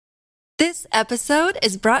This episode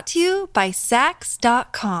is brought to you by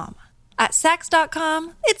Sax.com. At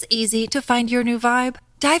Sax.com, it's easy to find your new vibe.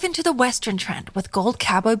 Dive into the Western trend with gold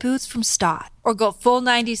cowboy boots from Stott, or go full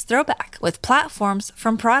 90s throwback with platforms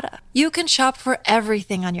from Prada. You can shop for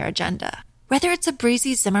everything on your agenda, whether it's a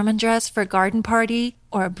breezy Zimmermann dress for a garden party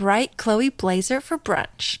or a bright Chloe blazer for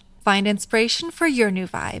brunch. Find inspiration for your new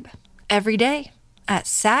vibe every day at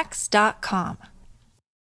Sax.com.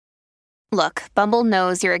 Look, Bumble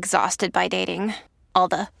knows you're exhausted by dating. All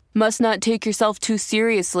the must not take yourself too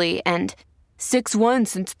seriously and 6'1"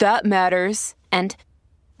 since that matters. And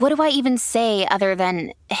what do I even say other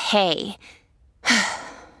than hey?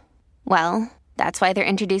 Well, that's why they're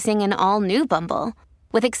introducing an all-new Bumble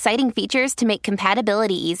with exciting features to make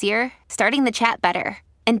compatibility easier, starting the chat better,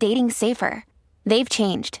 and dating safer. They've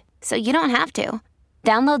changed, so you don't have to.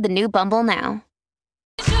 Download the new Bumble now.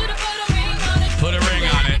 Put a ring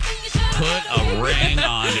on it. Put a ring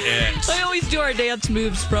on it. I always do our dance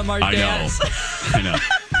moves from our dance. I know.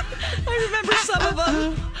 I remember some of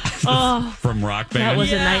them. Oh, From Rock Band. that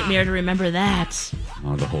was a nightmare to remember that.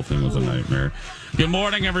 Oh, the whole thing was a nightmare. Good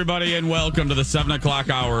morning, everybody, and welcome to the 7 o'clock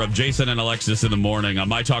hour of Jason and Alexis in the morning on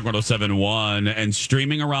My Talk 1071 and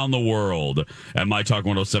streaming around the world at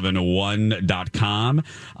MyTalk1071.com.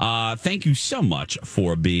 Thank you so much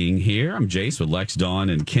for being here. I'm Jace with Lex, Dawn,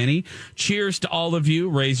 and Kenny. Cheers to all of you.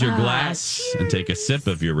 Raise your glass and take a sip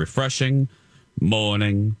of your refreshing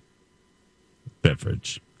morning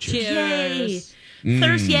beverage. Cheers. Yay.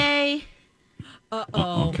 Thursday.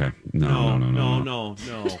 Uh-oh. Okay. No.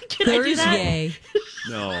 Can I do that? Thursday.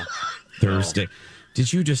 No. Thursday.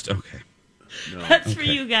 Did you just... Okay. No. That's for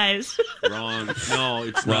you guys. Wrong. No,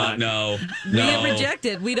 it's Right, not. no. We get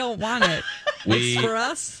rejected. We don't want it. We- It's for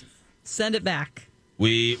us. Send it back.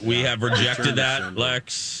 We have rejected Return that, assembly.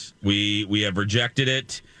 Lex. We have rejected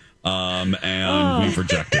it, and we've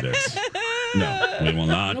rejected it. No, we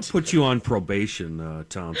will I'll not. put you on probation,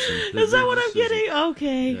 Thompson. Is that what I'm getting?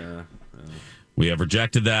 Okay. Yeah. We have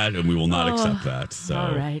rejected that, and we will not accept that. So,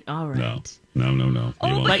 All right. No. We won't.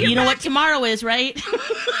 But you know what tomorrow is, right?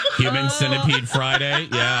 Human Centipede Friday?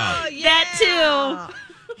 Yeah. That too.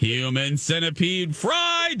 Human Centipede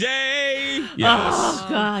Friday! Yes. Oh,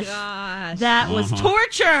 gosh. Gosh. That was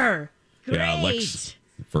torture. Yeah, Lex,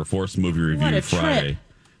 for Forced Movie What Review a Friday, trip.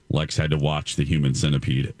 Lex had to watch the Human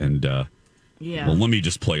Centipede, and Yeah. well, let me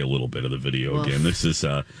just play a little bit of the video again. This is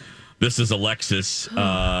Alexis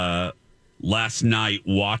last night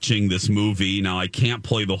watching this movie. Now I can't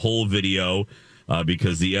play the whole video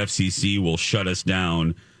because the FCC will shut us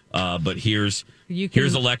down. But here's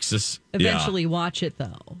Alexis. Eventually watch it,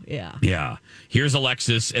 though. Yeah. Yeah. Here's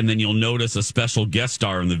Alexis, and then you'll notice a special guest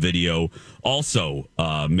star in the video also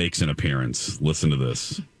makes an appearance. Listen to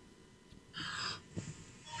this.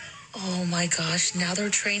 Oh my gosh, now they're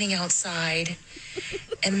training outside,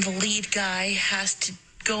 and the lead guy has to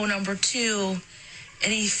go number 2,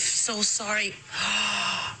 and he's so sorry.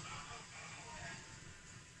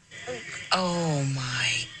 Oh my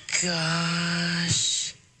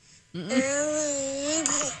gosh.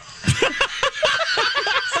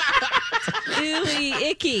 Really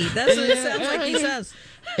icky. That's what it sounds like he says.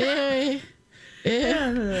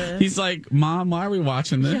 He's like, Mom, why are we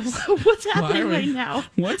watching this? What's happening right now?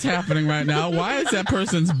 What's happening right now? Why is that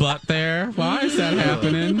person's butt there? Why is that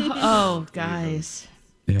happening? Oh, guys.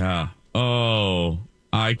 Yeah. Oh,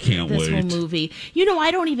 I can't This wait. whole movie. You know, I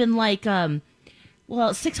don't even like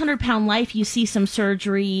 600-Pound Life. You see some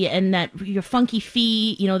surgery and that your funky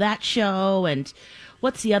feet, you know, that show. And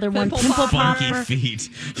what's the other one? Pimple Funky Popper. feet.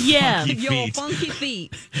 Yeah. Funky Yo, feet. funky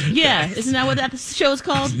feet. Yeah. Isn't that what that show's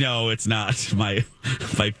called? No, it's not. My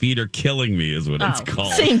feet are killing me is what it's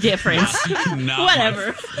called. Same difference. Not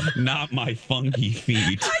Whatever. Not my funky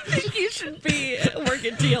feet. I think you should be work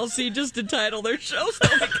at TLC just to title their shows,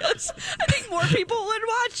 though, because I think more people would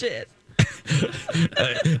watch it.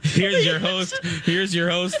 Here's your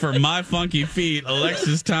host for My Funky Feet,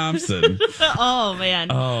 Alexis Thompson. Oh,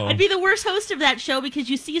 man. Oh. I'd be the worst host of that show because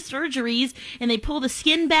you see surgeries and they pull the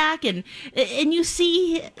skin back and you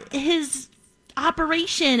see his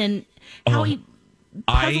operation and how he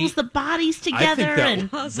puzzles the bodies I together.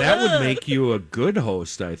 think and that would make you a good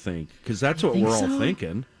host, I think, because that's what think we're all so?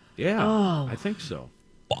 thinking. Yeah, Oh. I think so.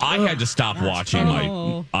 I had to stop watching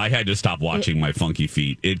my Funky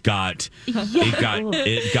Feet. It got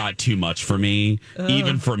too much for me,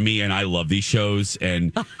 even for me, and I love these shows.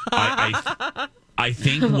 And I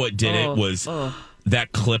think what did it was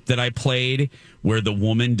that clip that I played where the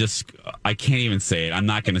woman I can't even say it. I'm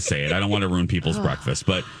not going to say it. I don't want to ruin people's breakfast,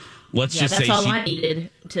 but let's just that's say all I needed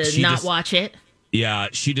to not watch it. Yeah,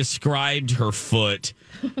 she described her foot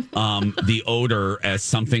the odor as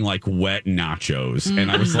something like wet nachos,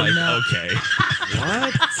 and I was like, okay,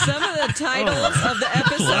 What? Some of the titles of the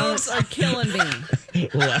episodes are killing me.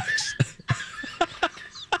 Lex.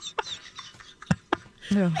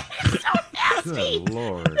 Good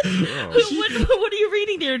Lord. Oh. What are you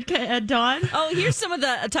reading there, Dawn? Oh, here's some of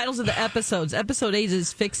the titles of the episodes. Episode 8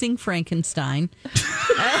 is Fixing Frankenstein.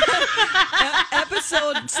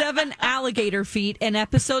 Episode 7, Alligator Feet. And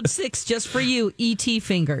episode 6, just for you, E.T.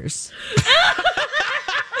 Fingers.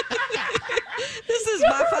 This is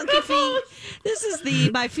My Funky Feet. This is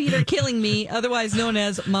the My Feet Are Killing Me, otherwise known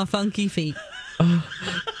as My Funky Feet. E.T.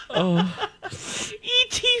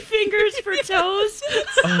 Fingers for toes.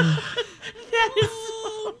 That is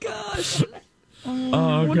Oh, gosh.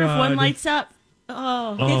 I wonder if one lights up.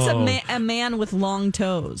 Oh. It's a man with long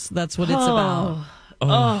toes. That's what it's about.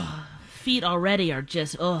 Oh. Feet already are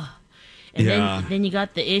just, And then you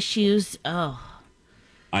got the issues. Oh.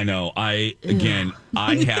 I know. I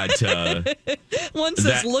had to. One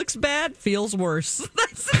says looks bad, feels worse.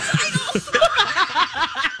 That's the title.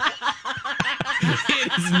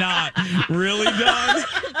 It is not really done.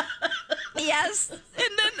 Yes.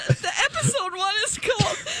 And then the episode 1 is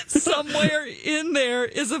called Somewhere in There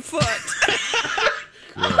is a Foot.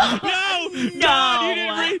 No, Dawn, you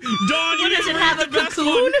didn't read. Dawn, you didn't read the best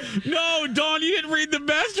one. No, Dawn, you didn't read the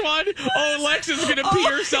best one. Oh, Lex is gonna pee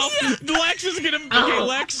herself. Yeah. Lex is gonna. Okay,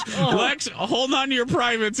 Lex, hold on to your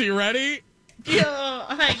privates. You ready? Yeah,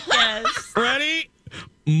 I guess. Ready?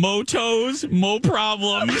 Mo toes, mo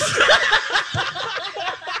problems.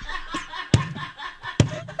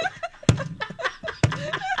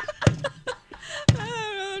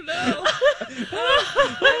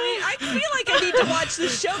 I feel like I need to watch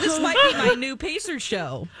this show. This might be my new Pacer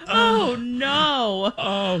show. Oh, no.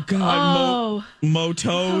 Oh, God. Mo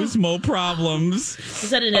toes, mo problems.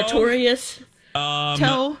 Is that a notorious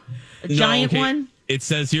toe? A giant one? It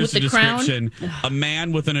says, here's With the crown? description. A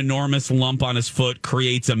man with an enormous lump on his foot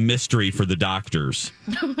creates a mystery for the doctors.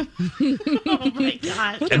 Oh, my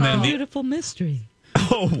God. And then Beautiful mystery.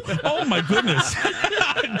 Oh my goodness.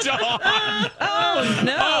 Dawn. Oh,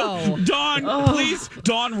 no. Oh, Dawn, please.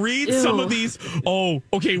 Dawn, read some of these. Oh,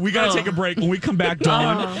 okay. We got to take a break. When we come back,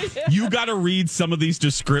 Dawn, you got to read some of these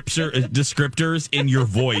descriptors in your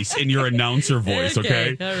voice, in your announcer voice,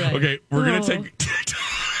 okay? All right. Okay, we're going to take...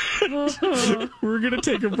 We're going to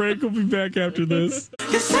take a break. We'll be back after this.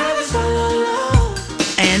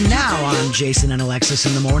 And now on Jason and Alexis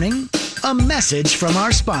in the Morning, a message from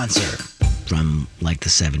our sponsor from like the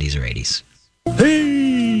 70s or 80s.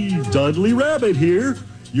 Hey, Dudley Rabbit here.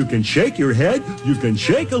 You can shake your head, you can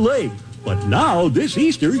shake a leg, but now this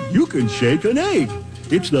Easter you can shake an egg.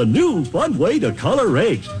 It's the new fun way to color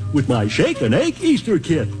eggs with my Shake an Egg Easter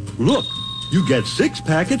kit. Look, you get 6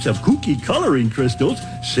 packets of kooky coloring crystals,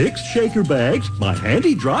 6 shaker bags, my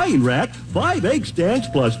handy drying rack, 5 egg stands,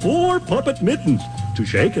 plus 4 puppet mittens. To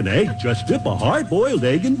shake an egg, just dip a hard-boiled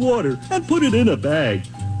egg in water and put it in a bag.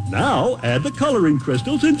 Now add the coloring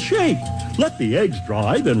crystals and shake. Let the eggs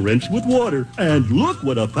dry, then rinse with water. And look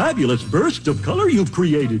what a fabulous burst of color you've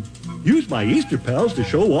created. Use my Easter pals to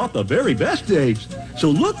show off the very best eggs. So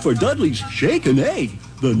look for Dudley's Shake an Egg,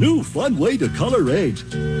 the new fun way to color eggs.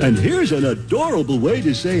 And here's an adorable way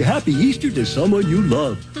to say Happy Easter to someone you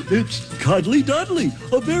love. It's Cuddly Dudley,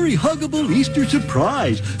 a very huggable Easter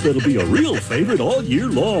surprise that'll be a real favorite all year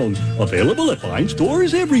long. Available at fine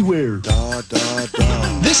stores everywhere.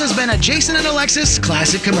 This has been a Jason and Alexis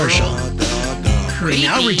classic commercial. We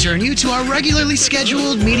now return you to our regularly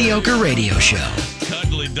scheduled mediocre radio show.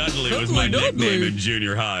 Cuddly Dudley was my nickname in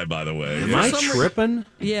junior high, by the way. Am I tripping?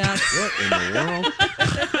 Yeah. What in the world?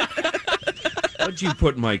 What'd you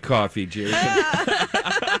put in my coffee, Jason?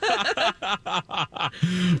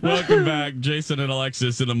 Welcome back, Jason and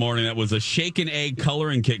Alexis in the morning. That was a Shake an Egg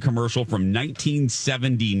coloring kit commercial from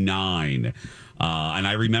 1979. And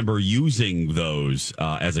I remember using those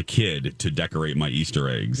as a kid to decorate my Easter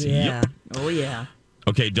eggs. Yeah. Yep. Oh, yeah.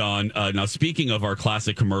 Okay, Dawn. Now, speaking of our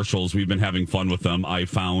classic commercials, we've been having fun with them. I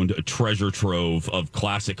found a treasure trove of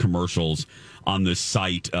classic commercials on this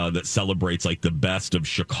site that celebrates like the best of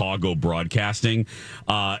Chicago broadcasting.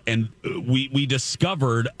 And we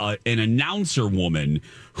discovered an announcer woman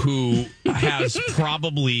who has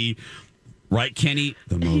probably, right, Kenny,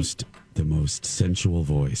 the most sensual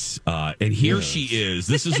voice. And here she is.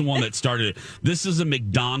 This is the one that started. This is a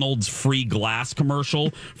McDonald's free glass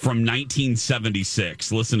commercial from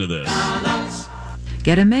 1976. Listen to this.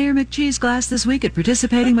 Get a Mayor McCheese glass this week at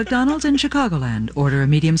participating McDonald's in Chicagoland. Order a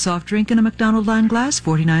medium soft drink in a McDonald line glass,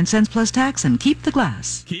 49 cents plus tax, and keep the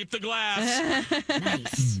glass. Keep the glass.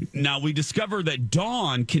 Nice. Now, we discovered that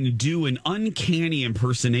Dawn can do an uncanny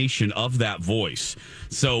impersonation of that voice.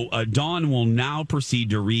 So Dawn will now proceed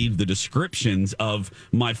to read the descriptions of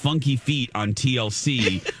my funky feet on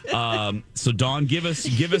TLC. So Dawn, give us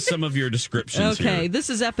some of your descriptions. Okay, here. this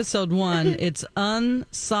is episode 1. It's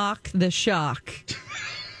Unsock the Shock.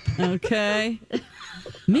 Okay.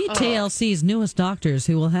 Meet TLC's newest doctors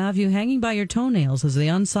who will have you hanging by your toenails as they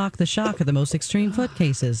unsock the shock of the most extreme foot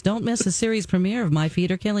cases. Don't miss the series premiere of My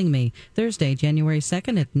Feet Are Killing Me, Thursday, January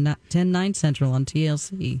 2nd at 10/9 Central on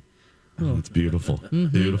TLC. Oh, it's beautiful. Mm-hmm.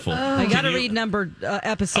 Beautiful. I got to read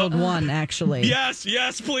episode 1, actually.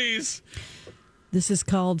 Yes, please. This is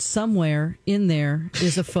called Somewhere in There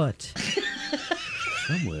Is a Foot.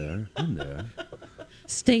 Somewhere in there.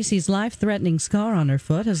 Stacy's life-threatening scar on her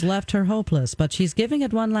foot has left her hopeless, but she's giving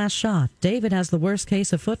it one last shot. David has the worst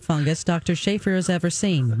case of foot fungus Dr. Schaefer has ever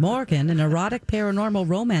seen. Morgan, an erotic paranormal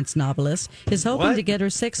romance novelist, is hoping to get her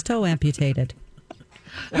 6th toe amputated.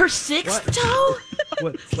 Her 6th toe?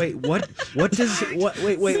 Wait, what? What does? What?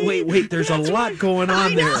 Wait. There's a lot going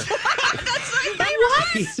on there.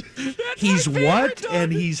 He's what?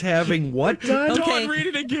 And he's having what done? Okay. Read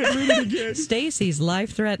it again. Stacy's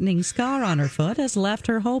life-threatening scar on her foot has left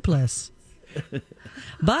her hopeless,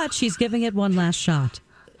 but she's giving it one last shot.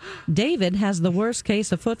 David has the worst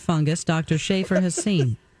case of foot fungus Dr. Schaefer has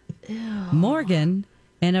seen. Morgan,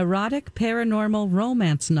 an erotic paranormal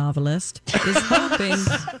romance novelist, is hoping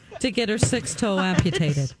to get her 6th toe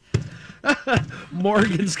amputated.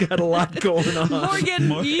 Morgan's got a lot going on.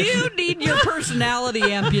 Morgan, you need your personality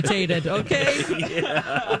amputated, okay?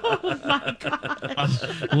 Yeah. Oh, my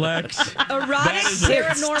God. Lex. Erotic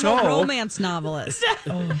paranormal romance novelist.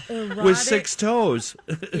 With 6 toes.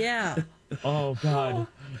 Yeah. Oh, God.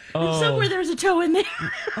 Somewhere there's a toe in there.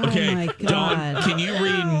 Okay, oh my God. Dawn,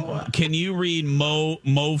 can you read Mo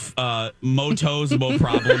toes, Mo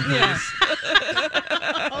problem, please? Yeah.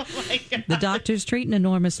 Oh my God. The doctor's treat an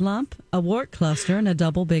enormous lump, a wart cluster, and a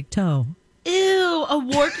double big toe. Ew, a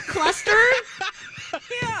wart cluster?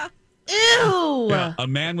 Yeah. Ew. Yeah, a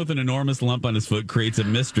man with an enormous lump on his foot creates a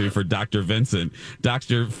mystery for Dr. Vincent.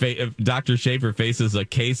 Dr. Schaefer faces a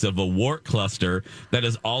case of a wart cluster that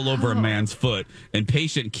is all over a man's foot, and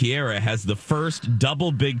patient Kiera has the first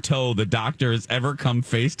double big toe the doctor has ever come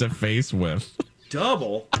face to face with.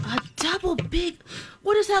 Double? A double big...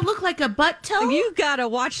 What does that look like, a butt toe? You got to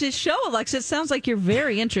watch this show, Alexa. It sounds like you're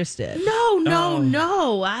very interested. No.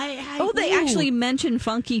 They actually mention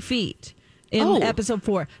funky feet. In episode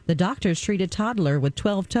 4, the doctors treat a toddler with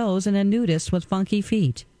 12 toes and a nudist with funky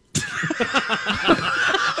feet.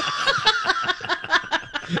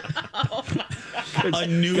 A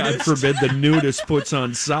nudist? God forbid the nudist puts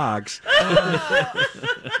on socks.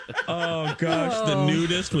 Oh, gosh, the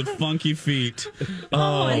nudist with funky feet.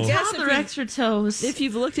 I guess their extra toes. If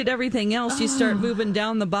you've looked at everything else, you start moving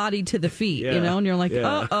down the body to the feet, and you're like,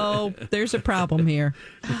 there's a problem here.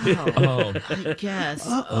 I guess.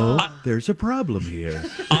 There's a problem here.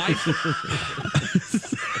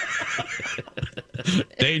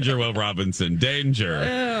 Danger, Will Robinson.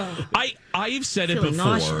 Danger. I've said it before.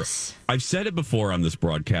 Nauseous. I've said it before on this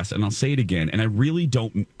broadcast, and I'll say it again. And I really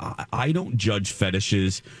don't. I don't judge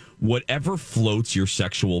fetishes. Whatever floats your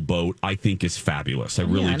sexual boat, I think is fabulous. I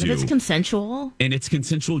really do. If it's consensual. And it's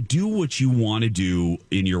consensual. Do what you want to do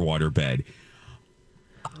in your waterbed. ...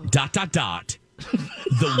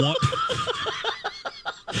 The one. ...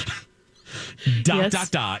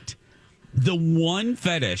 The one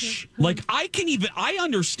fetish, like I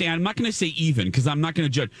understand, I'm not going to say even because I'm not going to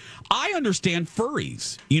judge. I understand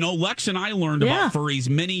furries. Lex and I learned about furries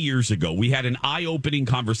many years ago. We had an eye-opening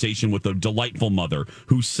conversation with a delightful mother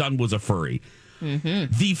whose son was a furry.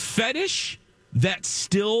 Mm-hmm. The fetish that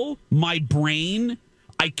still my brain,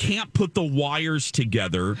 I can't put the wires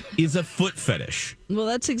together, is a foot fetish. Well,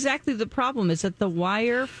 that's exactly the problem, is that the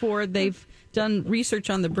wire they've done research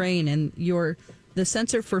on the brain, and the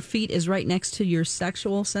sensor for feet is right next to your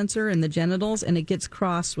sexual sensor in the genitals, and it gets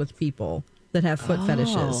crossed with people that have foot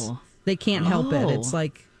fetishes. They can't help it. It's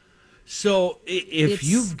like... So if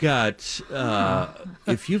you've got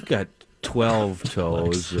 12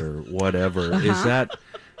 toes or whatever, is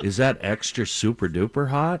that extra super duper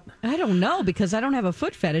hot? I don't know, because I don't have a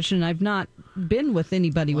foot fetish, and I've not been with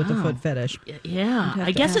anybody with a foot fetish. Yeah,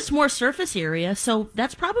 I guess it's more surface area, so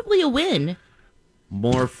that's probably a win.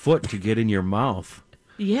 More foot to get in your mouth.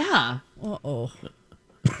 Yeah. Uh-oh.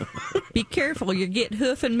 Be careful, you get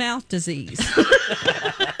hoof and mouth disease.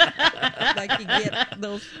 Like you get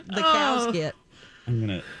the cows get.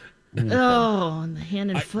 Oh, and the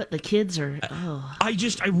hand and foot, the kids are. I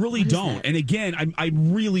really don't. And again, I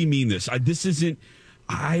really mean this. This isn't.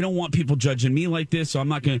 I don't want people judging me like this, so I'm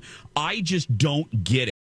not going to. I just don't get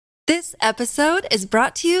it. This episode is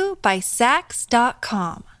brought to you by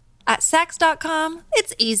Sax.com. At Sax.com,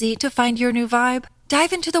 it's easy to find your new vibe.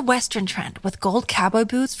 Dive into the Western trend with gold cowboy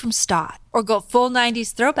boots from Stott, or go full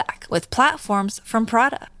 90s throwback with platforms from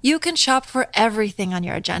Prada. You can shop for everything on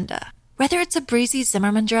your agenda, whether it's a breezy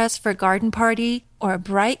Zimmermann dress for a garden party or a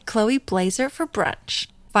bright Chloe blazer for brunch.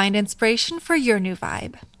 Find inspiration for your new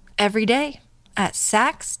vibe every day at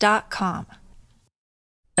Sax.com.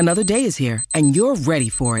 Another day is here, and you're ready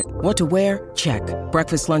for it. What to wear? Check.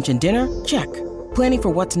 Breakfast, lunch, and dinner? Check. Planning for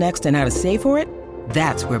what's next and how to save for it?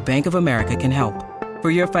 That's where Bank of America can help. For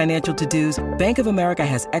your financial to-dos, Bank of America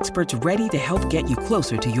has experts ready to help get you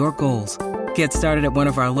closer to your goals. Get started at one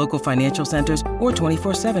of our local financial centers or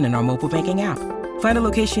 24/7 in our mobile banking app. Find a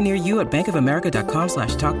location near you at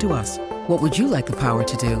bankofamerica.com/talktous. What would you like the power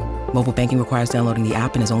to do? Mobile banking requires downloading the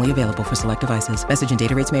app and is only available for select devices. Message and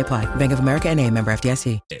data rates may apply. Bank of America N.A., member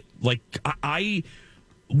FDIC. Like,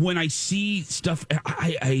 when I see stuff,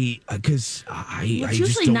 because it's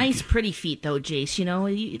usually nice, pretty feet, though, Jace. You know,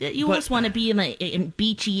 you always want to be in a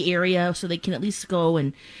beachy area so they can at least go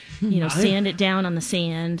and, sand it down on the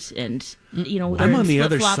sand. And, I'm on the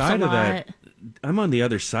other side of that. I'm on the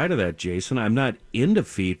other side of that, Jason. I'm not into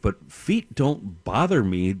feet, but feet don't bother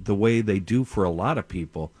me the way they do for a lot of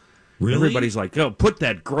people. Really? Everybody's like, "Oh, put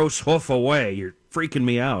that gross hoof away. You're freaking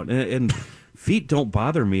me out." And feet don't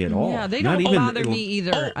bother me at all. Yeah, they don't bother me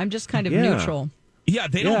either. I'm just kind of neutral. Yeah,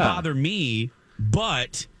 they don't bother me,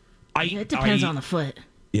 but it depends on the foot.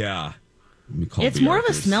 Yeah. It's more of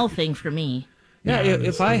a smell thing for me. Yeah,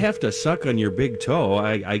 if I have to suck on your big toe,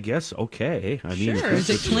 I guess okay. I mean, sure. if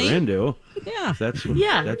that's what you're into. Yeah. That's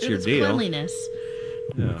your deal. Cleanliness.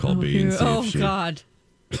 I'm gonna call B and see if she, God.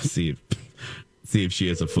 See if she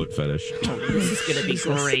has a foot fetish. Oh, this is gonna be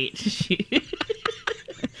great.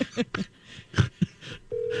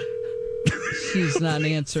 She's not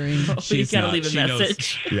answering. You gotta leave a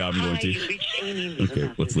message. Knows. Yeah, I'm going to.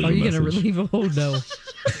 Okay, let's leave a message. Are you gonna leave a no?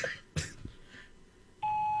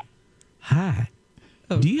 Hi.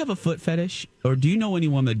 Do you have a foot fetish? Or do you know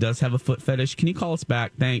anyone that does have a foot fetish? Can you call us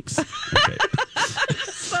back? Thanks. Okay.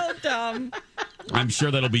 So dumb. I'm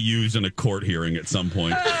sure that'll be used in a court hearing at some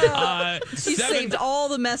point. She saved all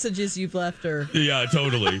the messages you've left her. Yeah,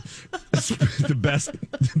 totally. The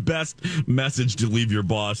best message to leave your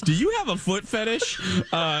boss. Do you have a foot fetish?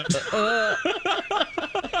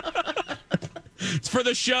 It's for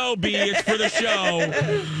the show, B. It's for the show.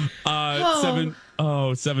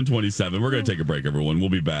 7:27. We're going to take a break, everyone. We'll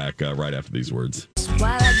be back right after these words.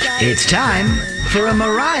 It's time for a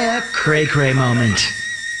Mariah Cray Cray moment.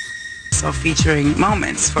 So featuring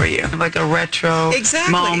moments for you, like a retro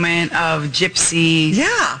moment of gypsy,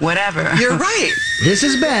 whatever. You're right. This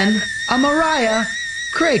has been a Mariah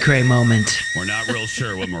Cray Cray moment. We're not real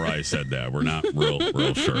sure when Mariah said that. We're not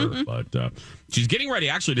real sure, but she's getting ready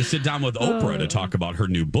actually to sit down with Oprah to talk about her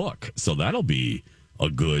new book. So that'll be a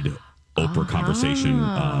good Oprah conversation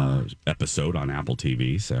episode on Apple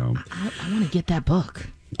TV. So I want to get that book.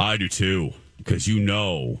 I do too, because you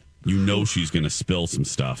know she's going to spill some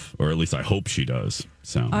stuff, or at least I hope she does.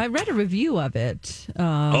 So I read a review of it.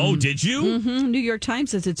 Oh, did you? Mm-hmm. New York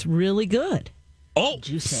Times says it's really good. Oh,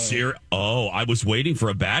 I was waiting for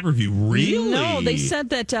a bad review. Really? No, they said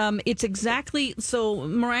that it's exactly so.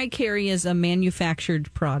 Mariah Carey is a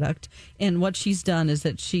manufactured product, and what she's done is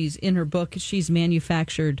that she's in her book. She's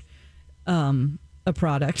manufactured a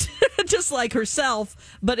product just like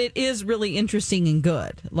herself, but it is really interesting and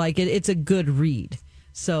good. Like it's a good read.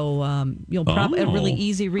 So you'll probably a really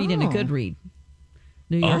easy read and a good read.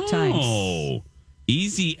 New York Times. Oh,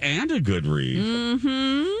 easy and a good read.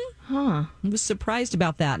 Mm-hmm. Huh. I was surprised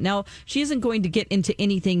about that. Now, she isn't going to get into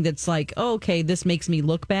anything that's like, oh, okay, this makes me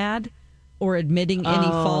look bad or admitting any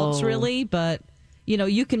faults, really. But,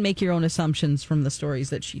 you can make your own assumptions from the stories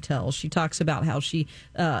that she tells. She talks about how she,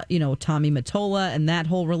 Tommy Mottola and that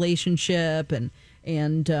whole relationship and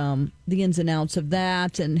the ins and outs of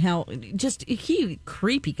that and how just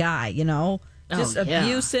creepy guy, just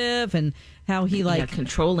abusive and how he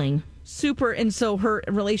controlling. Super. And so her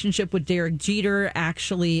relationship with Derek Jeter,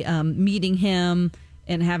 actually meeting him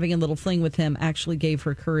and having a little fling with him, actually gave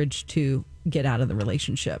her courage to get out of the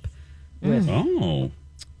relationship with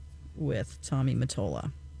Tommy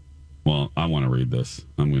Mottola. Well, I want to read this.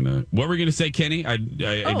 What were we going to say, Kenny?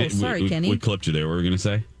 Sorry, Kenny. We clipped you there. What were we going to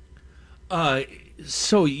say?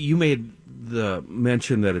 So you made the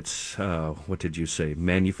mention that it's, what did you say,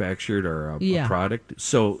 manufactured or a product?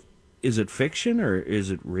 So is it fiction or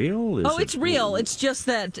is it real? It's real. It's just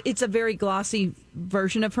that it's a very glossy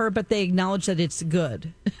version of her, but they acknowledge that it's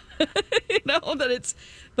good.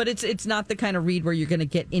 But it's not the kind of read where you're going to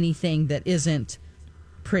get anything that isn't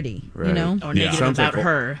pretty, right. Or negative about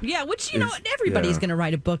her. Yeah, which everybody's going to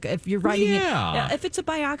write a book. If you're writing it, if it's a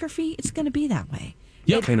biography, it's going to be that way.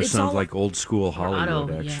 Yeah, kind of sounds like old school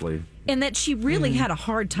Hollywood, actually. Yeah. And that she really had a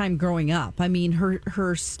hard time growing up. I mean,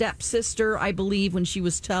 her stepsister, I believe, when she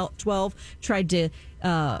was 12, tried to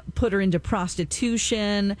put her into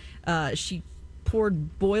prostitution. She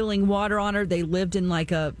poured boiling water on her. They lived in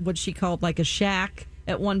what she called a shack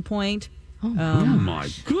at one point. Oh my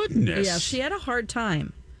goodness. Yeah, she had a hard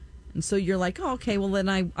time. And so you're like, oh, okay, well, then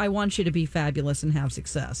I want you to be fabulous and have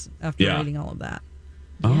success after reading all of that.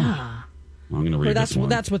 Yeah. I'm going to read this one.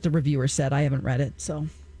 That's what the reviewer said. I haven't read it, so.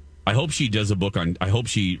 I hope she does I hope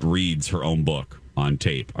she reads her own book on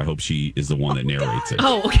tape. I hope she is the one that narrates it.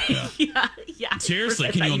 Oh, okay. Yeah. Seriously,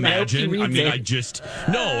 can you imagine? I just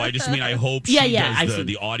mean I hope she does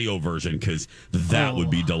the audio version, because that would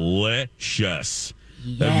be delicious.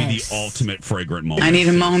 Yes. That'd be the ultimate fragrant moment. I need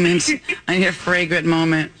a moment. I need a fragrant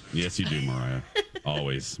moment. Yes, you do, Mariah.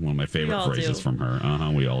 Always. One of my favorite phrases from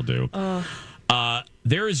her. We all do.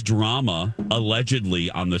 There is drama, allegedly,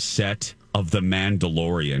 on the set of The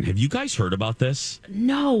Mandalorian. Have you guys heard about this?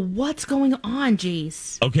 No. What's going on,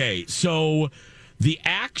 Jace? Okay, so the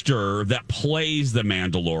actor that plays the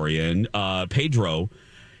Mandalorian, Pedro,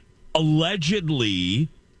 allegedly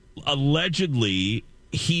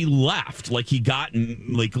he left. He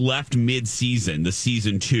left mid-season, the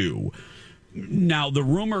season 2. Now, the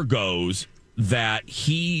rumor goes that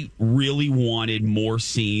he really wanted more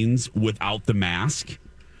scenes without the mask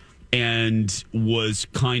and was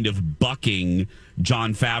kind of bucking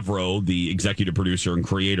Jon Favreau, the executive producer and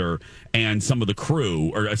creator, and some of the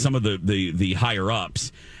crew, or some of the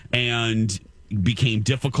higher-ups, and became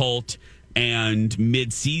difficult, and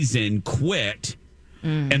mid-season quit.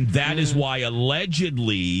 And that is why,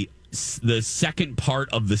 allegedly, the second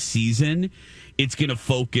part of the season, it's going to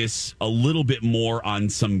focus a little bit more on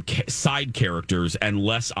some side characters and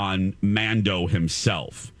less on Mando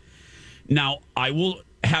himself. Now,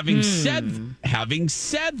 having said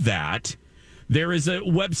that, there is a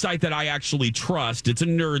website that I actually trust. It's a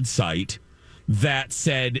nerd site that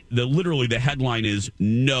said literally the headline is,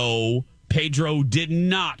 "No, Pedro did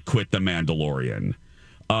not quit The Mandalorian."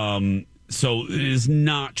 So it is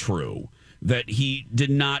not true that he did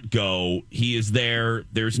not go. He is there.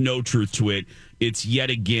 There's no truth to it. It's yet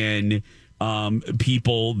again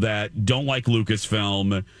people that don't like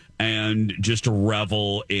Lucasfilm and just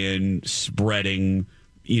revel in spreading,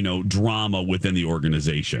 drama within the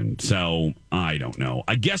organization. So I don't know.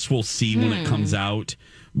 I guess we'll see when it comes out.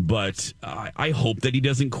 But I hope that he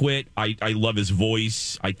doesn't quit. I love his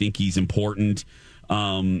voice. I think he's important.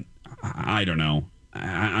 I don't know.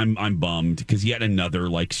 I'm bummed because yet another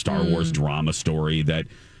Star Wars drama story that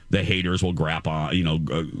the haters will grab onto,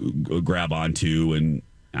 and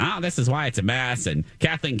this is why it's a mess, and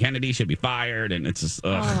Kathleen Kennedy should be fired, and it's just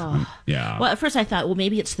yeah. Well, at first I thought,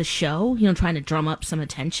 maybe it's the show, trying to drum up some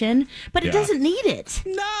attention, but it doesn't need it.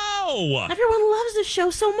 No, everyone loves the show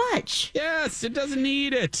so much. Yes, it doesn't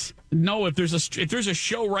need it. No, if there's a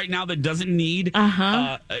show right now that doesn't need,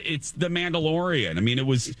 it's The Mandalorian. I mean, it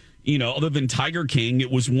was. Other than Tiger King,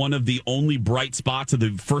 it was one of the only bright spots of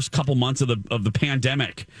the first couple months of the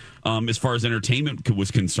pandemic, as far as entertainment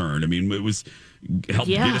was concerned. I mean, it was helped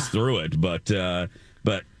get us through it, but I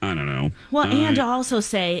don't know. Well, and to also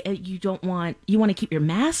say you want to keep your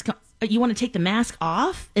mask. You want to take the mask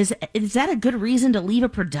off. Is that a good reason to leave a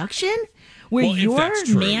production where you're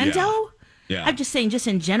Mando? Yeah. I'm just saying, just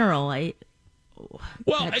in general, and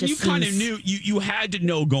you kind of knew, you had to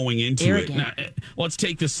know going into it. Now, let's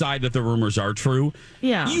take the side that the rumors are true.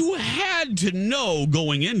 Yeah. You had to know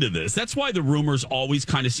going into this. That's why the rumors always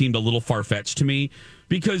kind of seemed a little far-fetched to me,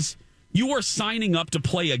 because you are signing up to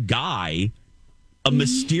play a guy, a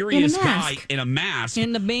mysterious guy in a mask.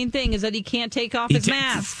 And the main thing is that he can't take off his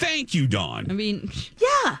mask. Thank you, Dawn. I mean,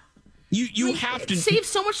 yeah. You have to save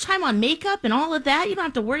so much time on makeup and all of that. You don't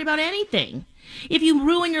have to worry about anything. If you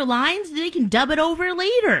ruin your lines, they can dub it over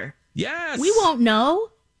later. Yes. We won't know.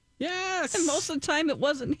 Yes. And most of the time, it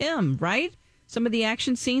wasn't him, right? Some of the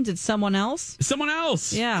action scenes, it's someone else. Someone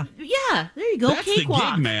else. Yeah. Yeah. There you go. That's Cakewalk.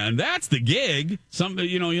 The gig, man. That's the gig.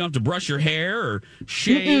 You don't have to brush your hair or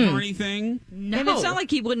shave or anything. No. And it's not like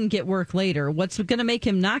he wouldn't get work later. What's going to make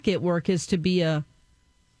him not get work is to be a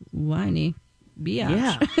whiny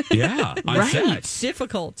biatch. Yeah. Right. It's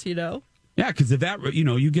difficult, Yeah, because if that,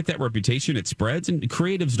 you get that reputation, it spreads, and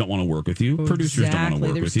creatives don't want to work with you. Producers don't want to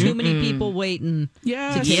work with you. There's too many people waiting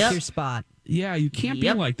to take your spot. Yeah, you can't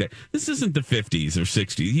be like that. This isn't the 50s or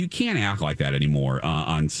 60s. You can't act like that anymore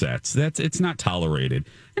on sets. It's not tolerated.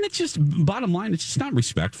 And it's just, bottom line, it's just not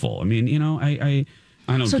respectful. I mean, I don't get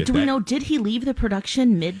that. So do we know, did he leave the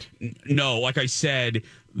production mid? No, like I said,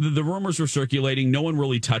 the rumors were circulating. No one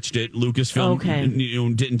really touched it.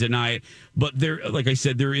 Lucasfilm didn't deny it. But like I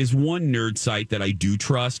said, there is one nerd site that I do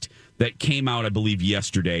trust that came out, I believe,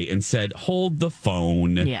 yesterday and said, hold the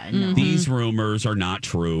phone. Yeah, no. These rumors are not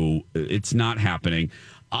true. It's not happening.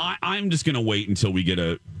 I'm just going to wait until we get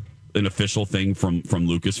an official thing from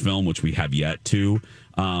Lucasfilm, which we have yet to.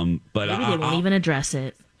 But maybe they won't even address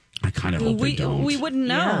it. I kind of hope they don't. We wouldn't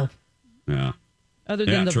know. Yeah. Other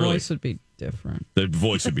than the voice would be different. The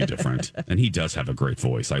voice would be different. And he does have a great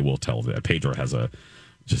voice. I will tell that. Pedro has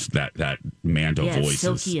just that Mando voice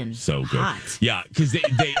silky is and so good. hot. Yeah, because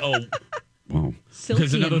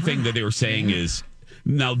because another thing that they were saying is,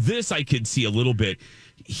 now this I could see a little bit.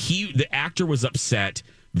 The actor was upset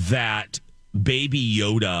that Baby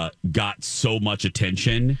Yoda got so much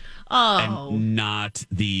attention and not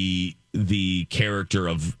the character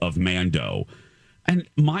of Mando. And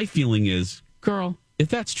my feeling is, girl, if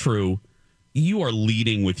that's true, you are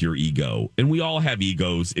leading with your ego. And we all have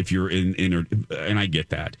egos if you're and I get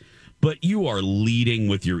that. But you are leading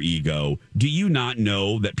with your ego. Do you not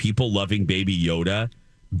know that people loving Baby Yoda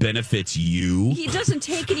benefits you? He doesn't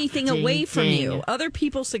take anything away from you. Other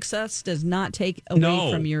people's success does not take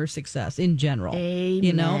away from your success in general.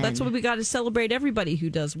 Amen. That's why we got to celebrate everybody who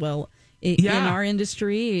does well in our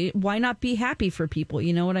industry. Why not be happy for people?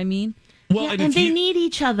 You know what I mean? Well, and they need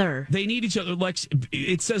each other. They need each other. Lex,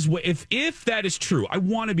 it says, if that is true, I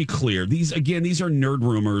want to be clear. These are nerd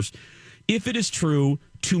rumors. If it is true,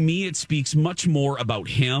 to me, it speaks much more about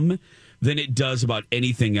him than it does about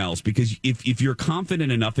anything else. Because if you're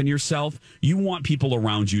confident enough in yourself, you want people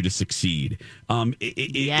around you to succeed.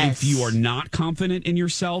 If you are not confident in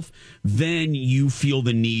yourself, then you feel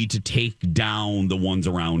the need to take down the ones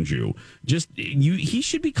around you. He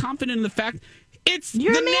should be confident in the fact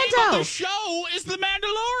You're the Mando. name of the show is The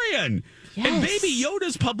Mandalorian. Yes. And Baby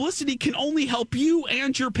Yoda's publicity can only help you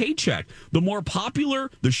and your paycheck. The more popular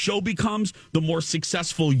the show becomes, the more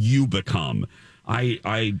successful you become.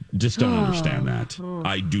 I just don't understand that.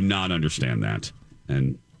 I do not understand that.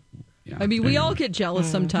 And I mean, we all get jealous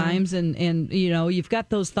sometimes, and you've got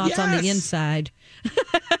those thoughts on the inside.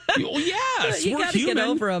 Yes, you got to get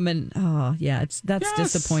over them, and that's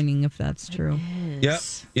disappointing if that's true.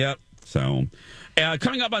 Yep. So,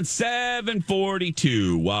 coming up on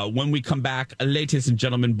 7:42, when we come back, ladies and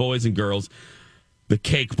gentlemen, boys and girls, the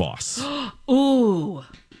Cake Boss. Ooh,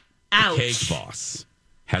 ouch! The Cake Boss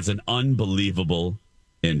has an unbelievable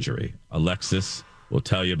injury. Alexis will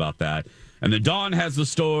tell you about that, and then Dawn has the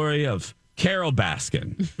story of Carol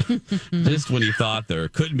Baskin. Just when you thought there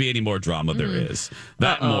couldn't be any more drama, there is.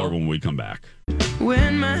 That more when we come back.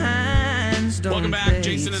 When my hands don't Welcome back,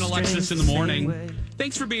 Jason and Alexis in the morning.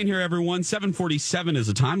 Thanks for being here, everyone. 7:47 is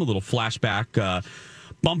the time. A little flashback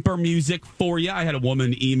bumper music for you. I had a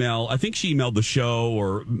woman email. I think she emailed the show,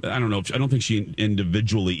 or I don't know. I don't think she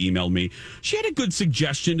individually emailed me. She had a good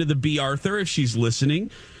suggestion to the B. Arthur if she's listening.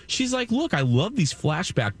 She's like, look, I love these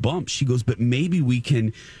flashback bumps. She goes, but maybe we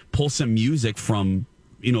can pull some music from,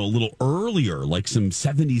 a little earlier, like some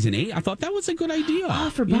 70s and 80s. I thought that was a good idea.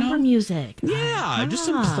 Oh, for bumper music. Yeah, just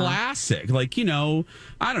some classic. Like, I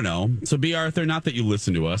don't know. So, B. Arthur, not that you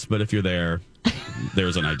listen to us, but if you're there,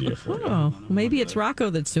 there's an idea for you. Oh, maybe it's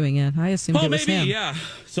Rocco that's doing it. I assumed it was him. Yeah.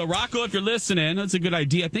 So, Rocco, if you're listening, that's a good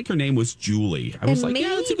idea. I think her name was Julie. I was maybe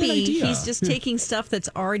that's a good idea. He's just taking stuff that's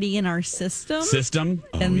already in our system.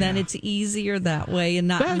 Oh, and then it's easier that way and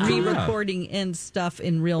not re-recording in stuff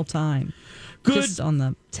in real time. Good. Just on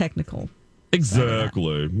the technical.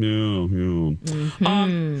 Exactly. Yeah.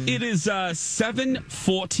 Mm-hmm. It is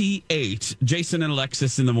 7:48. Jason and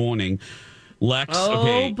Alexis in the morning. Lex,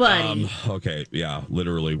 buddy. Okay, yeah,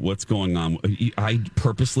 literally. What's going on? I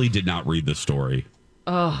purposely did not read the story.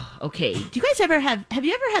 Oh, okay. Do you guys have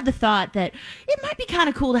you ever had the thought that it might be kind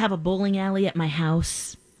of cool to have a bowling alley at my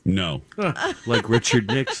house? No. Like Richard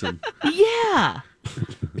Nixon. Yeah.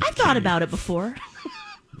 I've thought about it before.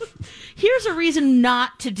 Here's a reason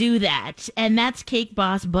not to do that, and that's Cake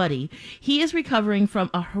Boss Buddy. He is recovering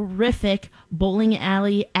from a horrific bowling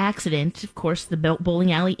alley accident. Of course, the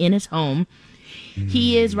bowling alley in his home.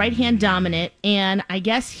 He is right-hand dominant, and I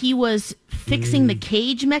guess he was fixing the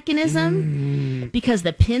cage mechanism because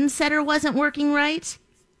the pin setter wasn't working right.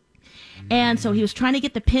 And so he was trying to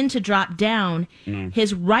get the pin to drop down.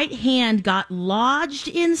 His right hand got lodged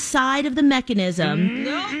inside of the mechanism,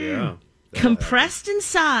 compressed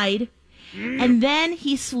inside, and then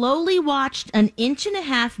he slowly watched an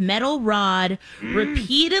 1.5-inch metal rod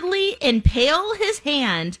repeatedly impale his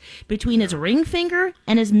hand between his ring finger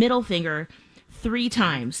and his middle finger 3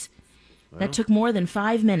 times. That took more than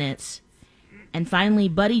 5 minutes. And finally,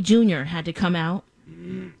 Buddy Jr. had to come out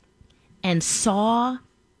and saw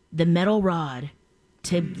the metal rod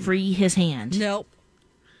to free his hand. Nope.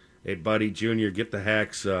 Hey, Buddy Jr., get the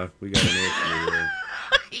hacksaw. We got an issue here.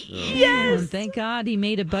 Yes. Oh, thank God he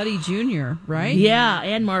made a Buddy Jr., right? Yeah,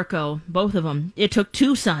 and Marco, both of them. It took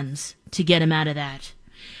 2 sons to get him out of that.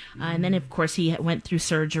 And then, of course, he went through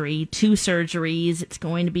surgery, 2 surgeries. It's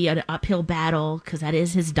going to be an uphill battle because that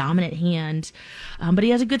is his dominant hand. But he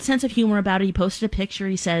has a good sense of humor about it. He posted a picture.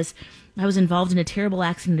 He says, I was involved in a terrible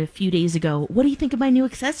accident a few days ago. What do you think of my new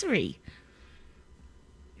accessory?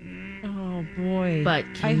 Oh, boy. But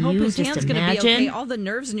I hope his hand's going to be okay. imagine? All the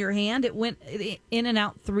nerves in your hand, it went in and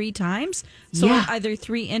out 3 times? So Yeah. either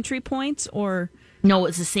 3 entry points or... No,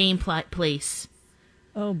 it's the same place.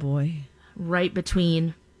 Oh, boy. Right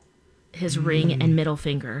between his ring and middle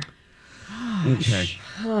finger. Okay.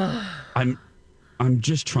 I'm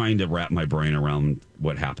just trying to wrap my brain around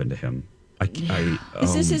what happened to him.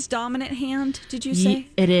 Is this his dominant hand, did you say?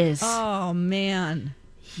 It is. Oh, man.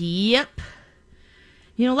 Yep.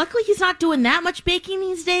 You know, luckily he's not doing that much baking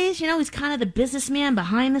these days. You know, he's kind of the businessman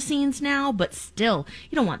behind the scenes now, but still,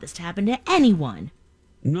 you don't want this to happen to anyone.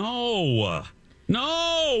 No.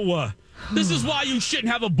 This is why you shouldn't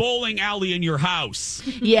have a bowling alley in your house.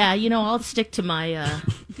 Yeah, you know, I'll stick to my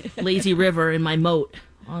lazy river and my moat.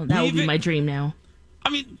 Oh, that would be my dream now. I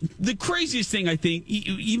mean, the craziest thing I think,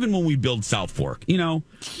 even when we build South Fork, you know,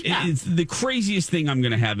 it's the craziest thing I'm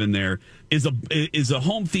going to have in there is a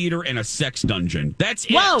home theater and a sex dungeon. That's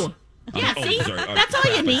it. Whoa. Yeah, see? Sorry. That's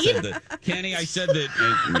all you need. Kenny, I said that.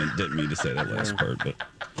 I didn't mean to say that last part, but.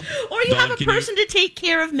 Or you have a person to take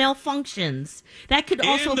care of malfunctions. That could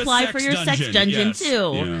also apply for your sex dungeon,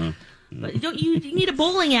 too. Yeah. But you need a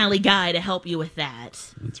bowling alley guy to help you with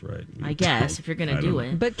that. That's right. I guess, if you're going to do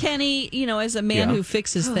it. But Kenny, you know, as a man who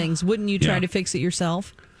fixes things, wouldn't you try to fix it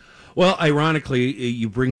yourself? Well, ironically, you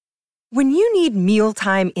bring... When you need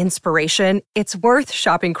mealtime inspiration, it's worth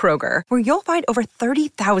shopping Kroger, where you'll find over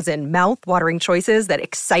 30,000 mouth-watering choices that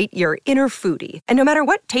excite your inner foodie. And no matter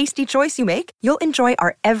what tasty choice you make, you'll enjoy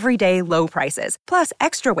our everyday low prices, plus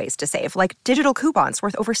extra ways to save, like digital coupons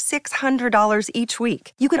worth over $600 each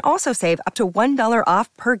week. You can also save up to $1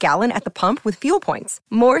 off per gallon at the pump with fuel points.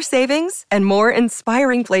 More savings and more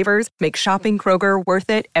inspiring flavors make shopping Kroger worth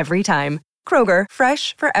it every time. Kroger,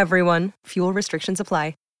 fresh for everyone. Fuel restrictions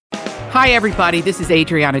apply. Hi, everybody. This is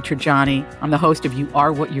Adriana Trajani. I'm the host of You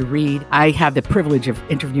Are What You Read. I have the privilege of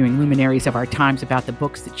interviewing luminaries of our times about the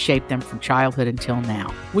books that shaped them from childhood until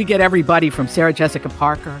now. We get everybody from Sarah Jessica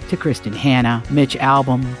Parker to Kristen Hanna, Mitch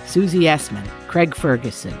Albom, Susie Essman, Craig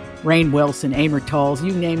Ferguson, Rainn Wilson, Amor Tolls,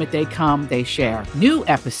 you name it, they come, they share. New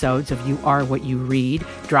episodes of You Are What You Read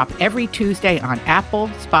drop every Tuesday on Apple,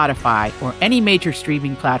 Spotify, or any major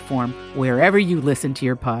streaming platform wherever you listen to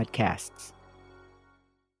your podcasts.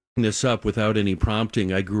 This up without any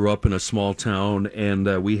prompting. I grew up in a small town,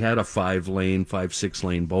 and we had a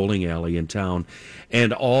 6-lane bowling alley in town.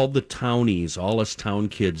 And all the townies, all us town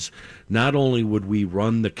kids, not only would we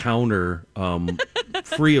run the counter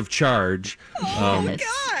free of charge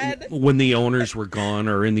when the owners were gone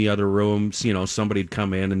or in the other rooms, you know, somebody'd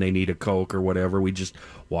come in and they need a Coke or whatever. We just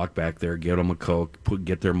walk back there, get them a Coke,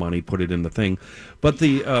 get their money, put it in the thing. But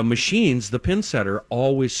the machines, the pin setter,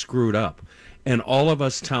 always screwed up. And all of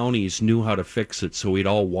us townies knew how to fix it, so we'd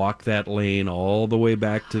all walk that lane all the way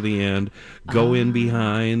back to the end, go in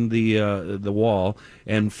behind the wall,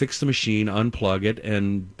 and fix the machine, unplug it,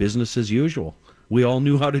 and business as usual. We all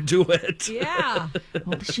knew how to do it. Yeah.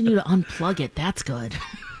 Well, at least you knew to unplug it. That's good.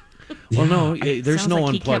 Well, no, there's no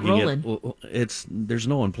like he kept unplugging it. There's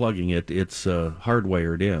no unplugging it. It's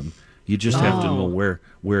hardwired in. You just have to know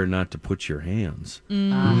where not to put your hands. You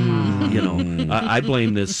know, I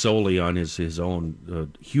blame this solely on his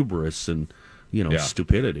own hubris and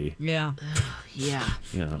stupidity. Yeah. Yeah.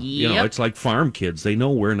 You know, it's like farm kids. They know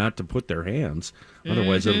where not to put their hands.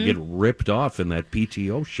 Otherwise, it'll get ripped off in that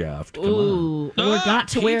PTO shaft. Come on. Or got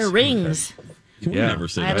to wear rings. Can we never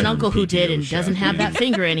say I have an uncle who did and doesn't have that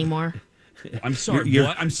finger anymore. I'm sorry.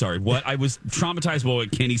 What? I'm sorry. What? I was traumatized by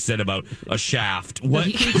what Kenny said about a shaft. What?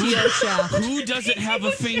 PTO shaft. Who doesn't have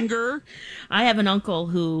a finger? I have an uncle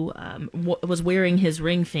who was wearing his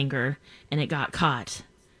ring finger and it got caught.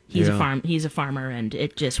 He's a farmer and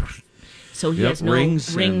it just So he has no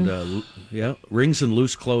rings ring. and rings and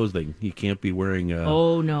loose clothing. You can't be wearing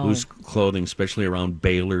loose clothing, especially around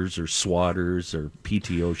balers or swatters or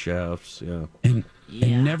PTO shafts. Yeah. And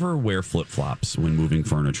never wear flip-flops when moving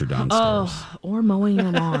furniture downstairs. Oh, or mowing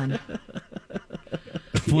your lawn.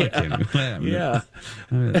 Yeah.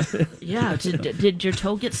 Did your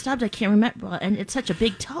toe get stubbed? I can't remember. And it's such a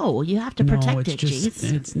big toe. You have to protect it,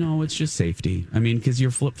 Jace. It's just safety. I mean, because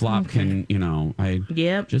your flip-flop can,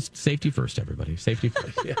 just safety first, everybody. Safety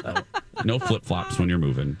first. No flip-flops when you're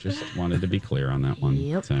moving. Just wanted to be clear on that one.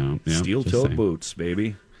 Yep. So, Steel-toe boots,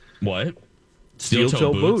 baby. What?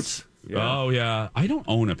 Steel-toe boots. Yeah. Oh, yeah. I don't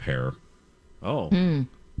own a pair. Oh.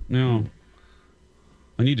 No.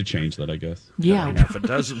 I need to change that, I guess. Yeah. Half a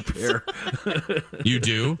dozen pair. You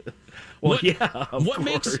do? Well, what course.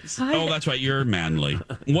 makes? Oh, that's right. You're manly.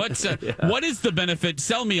 What is the benefit?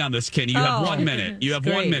 Sell me on this, Kenny. You have 1 minute. You have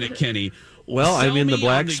 1 minute, Kenny. Well, Sell I'm in the me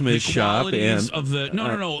blacksmith on shop, and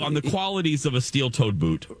on the qualities of a steel-toed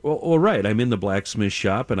boot. Well, right. I'm in the blacksmith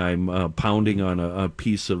shop, and I'm pounding on a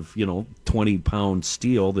piece of 20-pound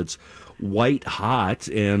steel that's white hot,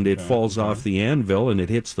 and it falls off the anvil and it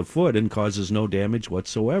hits the foot and causes no damage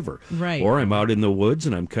whatsoever. Right. Or I'm out in the woods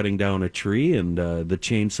and I'm cutting down a tree, and the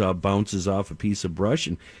chainsaw bounces off a piece of brush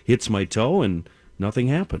and hits my toe, and nothing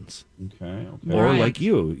happens. Okay. Or like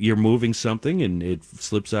you're moving something and it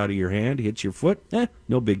slips out of your hand, hits your foot.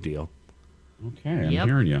 No big deal. Okay, I'm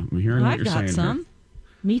hearing you. I'm hearing what you're saying. I've got some. Here.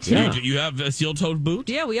 Me too. Yeah. You have a steel-toed boot?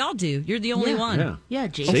 Yeah, we all do. You're the only one. Yeah,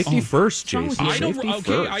 Jason. Safety first, Jason.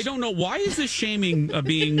 I don't know. Why is this shaming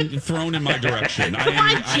being thrown in my direction? Come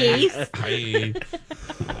on, Jace.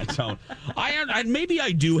 I don't. Maybe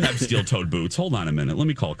I do have steel-toed boots. Hold on a minute. Let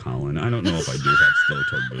me call Colin. I don't know if I do have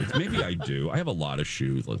steel-toed boots. Maybe I do. I have a lot of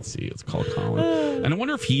shoes. Let's see. Let's call Colin. And I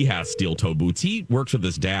wonder if he has steel-toed boots. He works with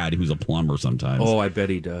his dad, who's a plumber sometimes. Oh, I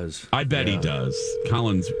bet he does. I bet he does.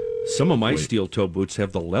 Colin's... Some of my steel-toe boots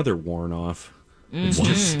have the leather worn off. It's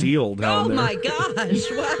just steel down there. Oh, my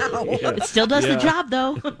gosh. Wow. It still does the job,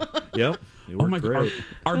 though. Yep. Oh, my God.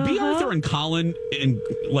 Are B. Arthur and Colin,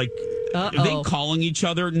 are they calling each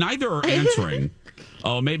other? Neither are answering.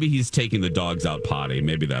 Oh, maybe he's taking the dogs out potty.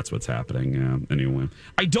 Maybe that's what's happening. Yeah. Anyway,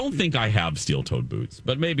 I don't think I have steel-toed boots,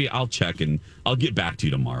 but maybe I'll check and I'll get back to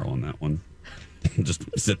you tomorrow on that one. Just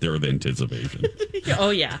sit there with anticipation.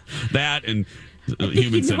 Oh, yeah. That and...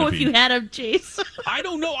 Human centipede. If you had them, Chase. I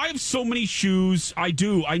don't know. I have so many shoes. I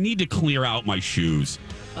do. I need to clear out my shoes.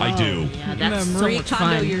 I do. Yeah, that's Marie so much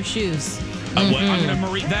Kondo fun. your shoes. I'm gonna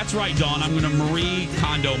Marie. That's right, Dawn. I'm gonna Marie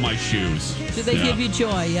Kondo my shoes. Do they give you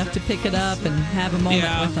joy? You have to pick it up and have a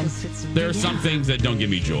moment with them. There are some things that don't give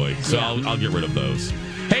me joy, so I'll get rid of those.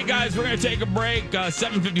 Hey guys, we're going to take a break.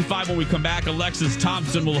 7:55 when we come back. Alexis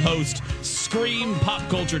Thompson will host Scream Pop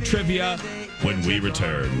Culture Trivia when we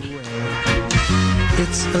return.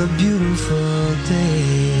 It's a beautiful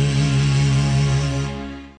day.